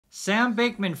Sam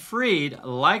Bankman-Fried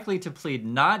likely to plead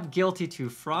not guilty to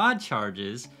fraud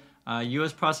charges.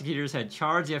 U.S. prosecutors had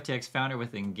charged the FTX founder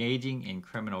with engaging in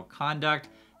criminal conduct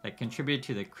that contributed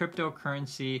to the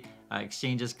cryptocurrency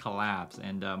exchange's collapse.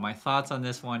 And my thoughts on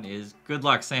this one is good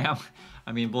luck, Sam.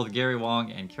 I mean, both Gary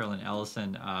Wong and Carolyn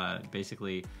Ellison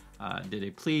basically did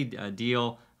a plea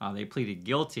deal. They pleaded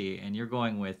guilty, and you're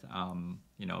going with,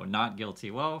 not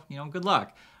guilty. Well, good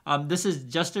luck. This is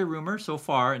just a rumor so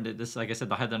far, and this, like I said,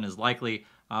 the headline is likely.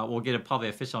 We'll get a probably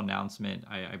official announcement,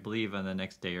 I believe, in the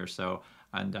next day or so,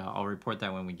 and I'll report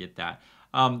that when we get that.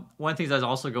 One of the things that's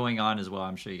also going on as well,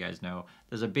 I'm sure you guys know,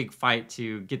 there's a big fight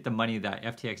to get the money that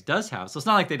FTX does have. So it's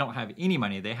not like they don't have any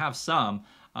money. They have some.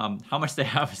 How much they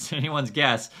have is anyone's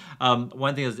guess.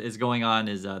 One thing is going on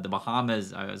is the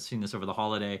Bahamas. I was seeing this over the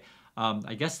holiday.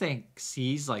 I guess they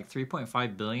seized like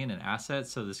 3.5 billion in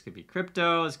assets. So this could be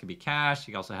crypto, this could be cash.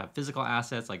 You also have physical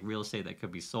assets like real estate that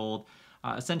could be sold.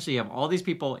 Essentially, you have all these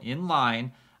people in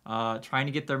line trying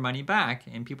to get their money back,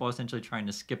 and people are essentially trying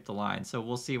to skip the line. So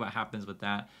we'll see what happens with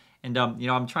that. And,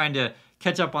 I'm trying to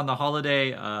catch up on the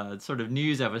holiday sort of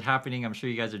news that was happening. I'm sure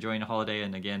you guys are enjoying the holiday.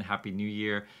 And again, Happy New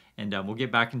Year. And we'll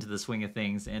get back into the swing of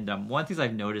things. And one of the things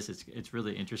I've noticed, it's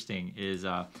really interesting, is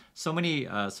so many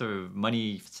sort of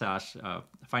money slash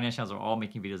finance channels are all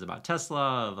making videos about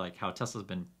Tesla, of like how Tesla's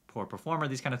been poor performer,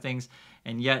 these kind of things.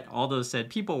 And yet all those said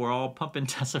people were all pumping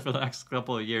Tesla for the next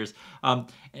couple of years. And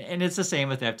it's the same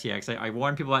with FTX. I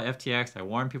warned people about FTX. I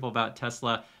warned people about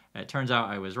Tesla. It turns out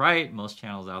I was right. Most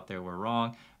channels out there were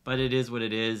wrong, but it is what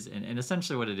it is. And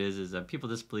essentially what it is that people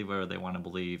just believe whatever they want to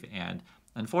believe. And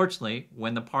unfortunately,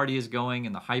 when the party is going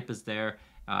and the hype is there,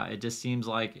 it just seems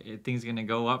like things are going to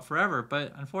go up forever.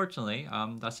 But unfortunately,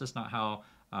 that's just not how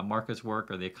markets work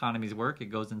or the economies work. It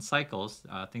goes in cycles.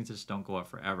 Things just don't go up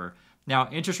forever. Now,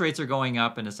 interest rates are going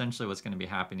up, and essentially what's going to be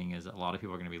happening is a lot of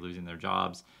people are going to be losing their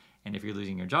jobs. And if you're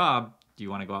losing your job, do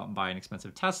you want to go out and buy an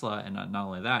expensive Tesla? And not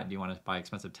only that, do you want to buy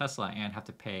expensive Tesla and have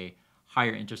to pay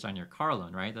higher interest on your car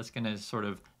loan, right? That's going to sort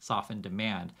of soften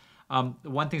demand.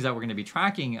 One thing that we're going to be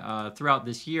tracking throughout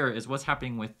this year is what's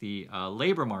happening with the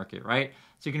labor market, right?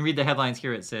 So you can read the headlines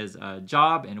here. It says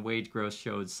job and wage growth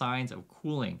showed signs of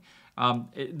cooling.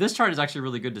 This chart is actually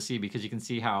really good to see because you can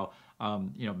see how,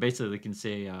 basically we can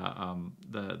say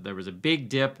there was a big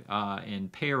dip in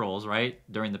payrolls, right,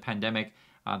 during the pandemic.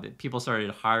 That people started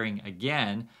hiring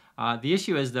again. The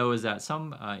issue is that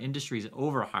some industries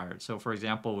overhired. So for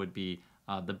example, would be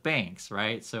the banks,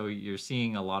 right? So you're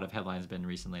seeing a lot of headlines been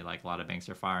recently, like a lot of banks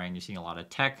are firing. You're seeing a lot of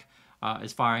tech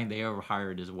is firing. They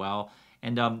overhired as well.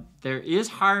 And there is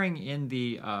hiring in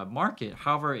the market.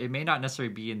 However, it may not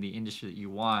necessarily be in the industry that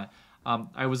you want.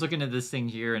 I was looking at this thing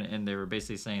here, and they were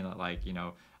basically saying that, like,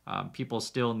 people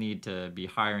still need to be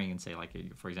hiring and say, like,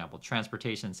 for example,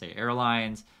 transportation, say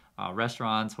airlines,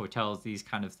 restaurants, hotels, these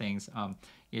kind of things.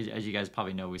 As you guys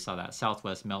probably know, we saw that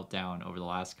Southwest meltdown over the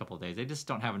last couple of days. They just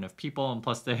don't have enough people, and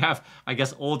plus they have, I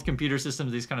guess, old computer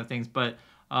systems, these kind of things. But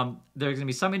there's going to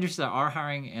be some industries that are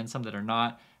hiring and some that are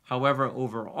not. However,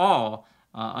 overall,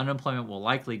 unemployment will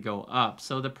likely go up.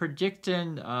 So the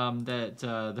prediction that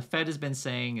the Fed has been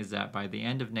saying is that by the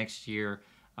end of next year,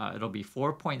 it'll be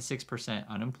 4.6%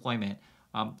 unemployment.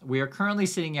 We are currently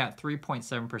sitting at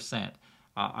 3.7%.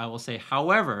 I will say,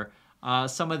 however,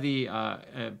 some of the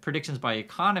predictions by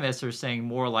economists are saying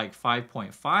more like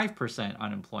 5.5%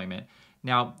 unemployment.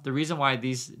 Now, the reason why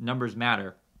these numbers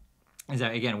matter is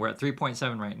that, again, we're at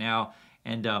 3.7 right now.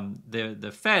 And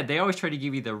the Fed, they always try to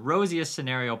give you the rosiest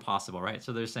scenario possible, right?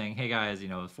 So they're saying, hey, guys,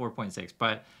 4.6.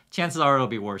 But chances are it'll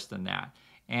be worse than that.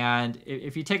 And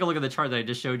if you take a look at the chart that I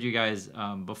just showed you guys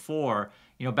before,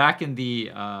 back in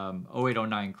the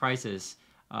 08-09 crisis,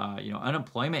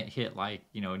 unemployment hit like,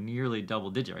 nearly double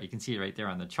digit, right? You can see it right there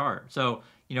on the chart. So,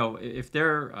 if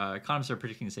their economists are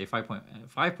predicting to say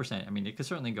 5.5%, I mean, it could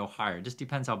certainly go higher. It just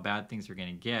depends how bad things are going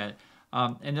to get.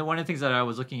 And then one of the things that I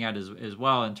was looking at as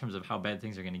well in terms of how bad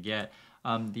things are going to get,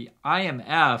 the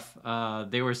IMF,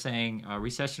 they were saying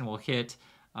recession will hit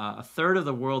a third of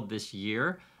the world this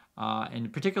year.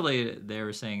 And particularly, they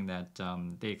were saying that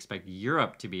they expect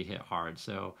Europe to be hit hard.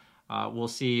 So we'll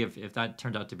see if that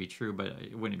turns out to be true, but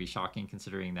it wouldn't be shocking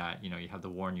considering that, you have the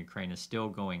war in Ukraine is still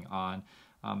going on.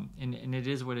 And it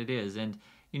is what it is. And,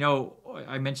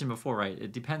 I mentioned before, right,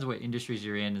 it depends what industries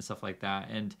you're in and stuff like that.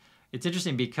 And it's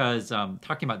interesting because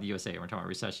talking about the USA, we're talking about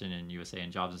recession in USA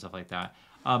and jobs and stuff like that.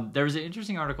 There was an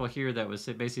interesting article here that was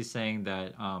basically saying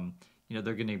that,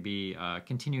 they're going to be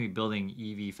continuing building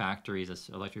EV factories,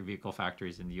 electric vehicle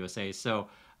factories in the USA. So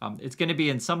it's going to be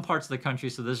in some parts of the country.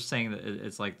 So this is saying that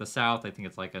it's like the South. I think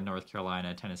it's like a North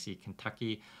Carolina, Tennessee,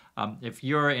 Kentucky. If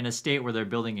you're in a state where they're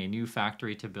building a new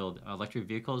factory to build electric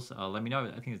vehicles, let me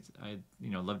know. I think I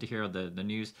love to hear the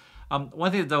news.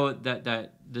 One thing though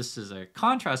that this is a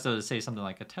contrast though to say something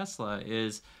like a Tesla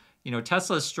is,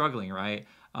 Tesla is struggling, right?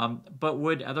 But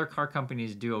would other car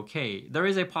companies do okay? There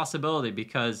is a possibility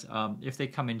because if they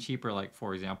come in cheaper, like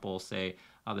for example, say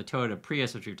the Toyota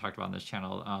Prius, which we've talked about on this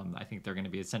channel, I think they're going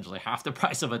to be essentially half the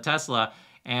price of a Tesla.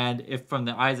 And if from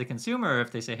the eyes of the consumer,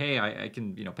 if they say, hey, I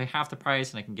can pay half the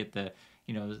price and I can get the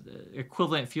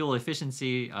equivalent fuel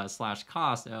efficiency slash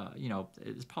cost,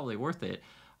 it's probably worth it.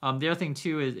 The other thing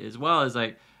too is as well is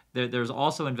like there's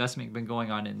also investment been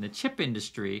going on in the chip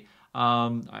industry.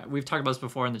 We've talked about this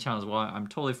before on the channel as well. I'm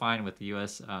totally fine with the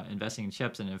U.S. Investing in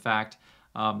chips, and in fact,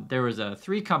 there was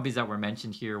 3 companies that were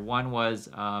mentioned here. One was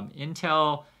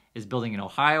Intel is building in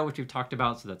Ohio, which we've talked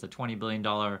about, so that's a $20 billion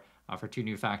for 2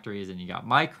 new factories, and you got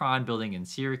Micron building in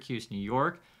Syracuse, New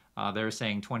York. They're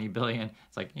saying 20 billion.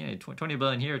 It's like 20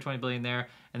 billion here, 20 billion there,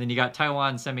 and then you got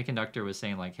Taiwan Semiconductor was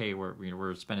saying like, hey,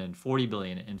 we're spending 40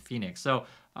 billion in Phoenix. So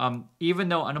even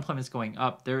though unemployment is going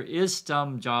up, there is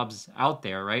some jobs out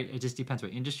there, right? It just depends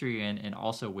what industry you're in and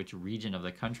also which region of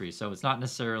the country. So it's not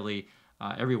necessarily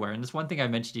everywhere. And this one thing I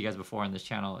mentioned to you guys before on this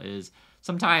channel is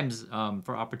sometimes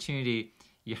for opportunity,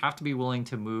 you have to be willing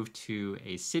to move to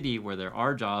a city where there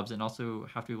are jobs and also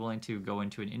have to be willing to go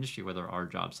into an industry where there are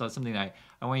jobs. So that's something that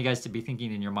I want you guys to be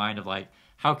thinking in your mind of like,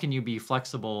 how can you be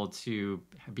flexible to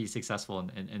be successful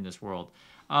in this world?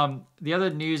 The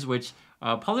other news, which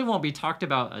probably won't be talked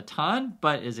about a ton,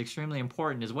 but is extremely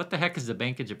important, is what the heck is the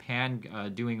Bank of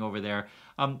Japan doing over there?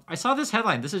 I saw this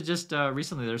headline. This is just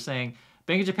recently. They're saying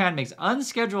Bank of Japan makes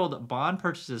unscheduled bond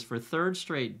purchases for 3rd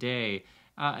straight day.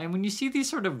 And when you see these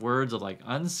sort of words of like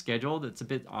unscheduled, it's a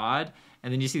bit odd.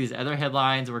 And then you see these other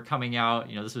headlines that were coming out.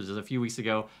 This was just a few weeks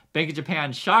ago. Bank of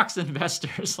Japan shocks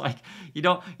investors. Like you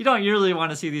don't usually want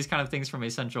to see these kind of things from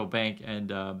a central bank.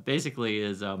 And basically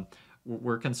is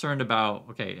we're concerned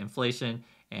about inflation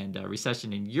and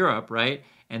recession in Europe, right?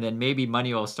 And then maybe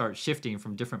money will start shifting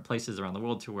from different places around the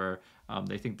world to where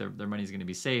they think their money is going to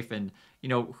be safe. And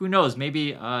who knows?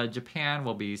 Maybe Japan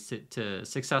will be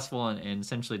successful in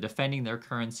essentially defending their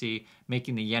currency,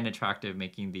 making the yen attractive,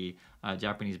 making the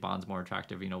Japanese bonds more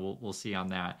attractive. We'll see on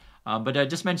that. But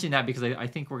just mentioning that because I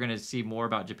think we're going to see more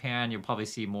about Japan. You'll probably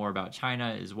see more about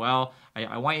China as well.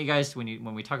 I want you guys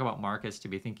when we talk about markets to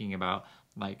be thinking about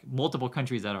like multiple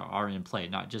countries that are in play,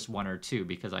 not just 1 or 2,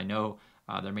 because I know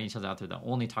there are many channels out there that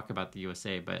only talk about the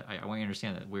USA, but I want you to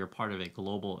understand that we're part of a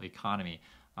global economy,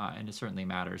 and it certainly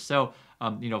matters. So,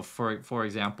 for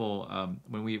example,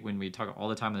 when we talk all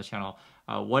the time on this channel,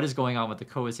 what is going on with the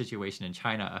COVID situation in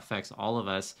China affects all of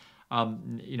us.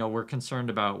 We're concerned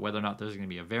about whether or not there's going to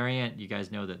be a variant. You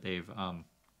guys know that they've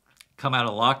come out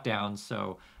of lockdown,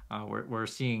 so we're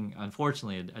seeing,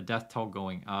 unfortunately, a death toll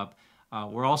going up.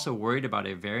 We're also worried about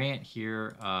a variant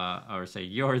here, or say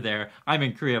you're there. I'm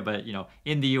in Korea, but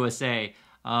in the USA.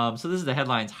 So this is the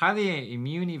headlines. Highly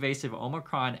immune evasive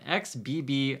Omicron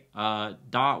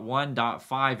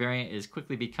XBB.1.5 variant is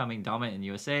quickly becoming dominant in the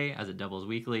USA as it doubles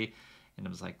weekly. And I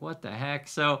was like, what the heck?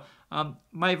 So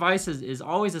my advice is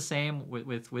always the same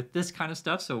with this kind of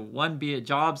stuff. So one, be it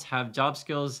jobs, have job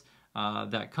skills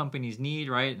that companies need,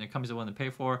 right? And the companies are willing to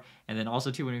pay for. And then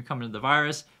also too, when you come into the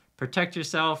virus, protect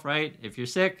yourself, right? If you're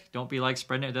sick, don't be like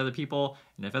spreading it to other people.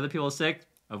 And if other people are sick,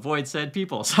 avoid said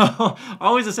people. So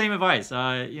always the same advice.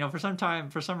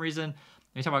 For some reason, when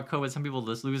you talk about COVID, some people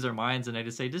just lose their minds and they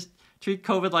just say, just treat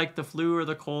COVID like the flu or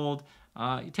the cold.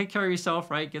 Take care of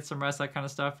yourself, right? Get some rest, that kind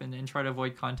of stuff, and try to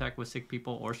avoid contact with sick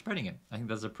people or spreading it. I think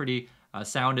that's a pretty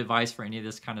sound advice for any of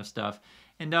this kind of stuff.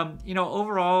 And,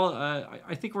 overall,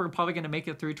 I think we're probably going to make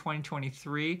it through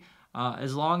 2023.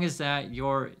 As long as that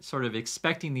you're sort of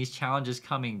expecting these challenges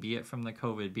coming, be it from the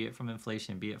COVID, be it from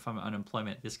inflation, be it from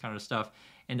unemployment, this kind of stuff,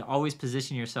 and always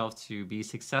position yourself to be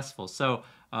successful. So,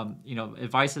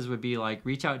 advices would be like,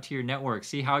 reach out to your network,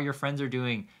 see how your friends are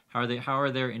doing, how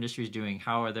are their industries doing,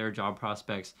 how are their job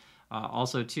prospects.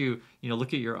 Also, too,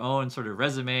 look at your own sort of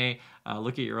resume,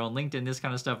 look at your own LinkedIn, this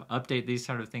kind of stuff, update these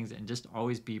sort of things, and just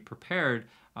always be prepared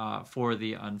for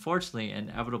the, unfortunately,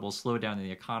 inevitable slowdown in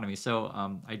the economy. So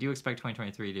I do expect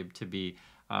 2023 to be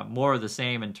more of the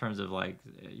same in terms of like,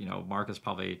 market's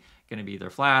probably going to be either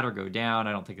flat or go down.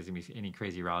 I don't think it's going to be any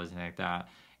crazy rallies, anything like that.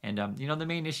 And, the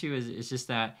main issue is just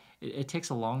that it takes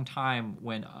a long time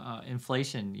when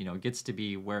inflation, gets to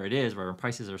be where it is, where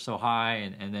prices are so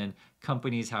high, and then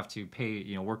companies have to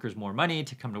pay, workers more money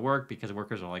to come to work because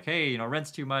workers are like, hey,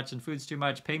 rent's too much and food's too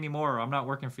much, pay me more or I'm not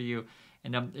working for you.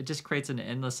 And it just creates an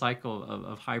endless cycle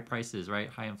of high prices, right?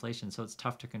 High inflation. So it's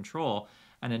tough to control.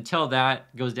 And until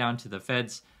that goes down to the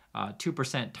Fed's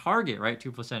 2% target, right?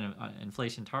 2%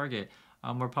 inflation target,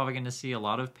 we're probably going to see a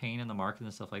lot of pain in the market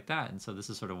and stuff like that. And so this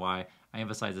is sort of why I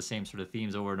emphasize the same sort of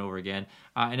themes over and over again.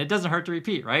 And it doesn't hurt to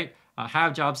repeat, right?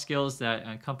 Have job skills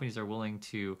that companies are willing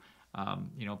to,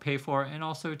 pay for, and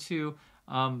also to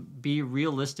be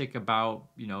realistic about,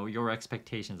 your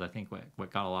expectations. I think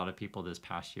what got a lot of people this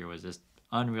past year was just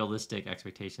unrealistic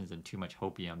expectations and too much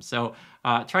hopium. So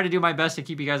try to do my best to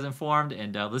keep you guys informed,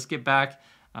 and let's get back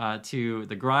to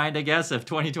the grind, I guess, of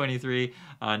 2023.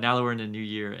 Now that we're in a new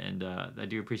year, and I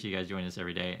do appreciate you guys joining us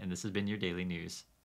every day. And this has been your Daily News.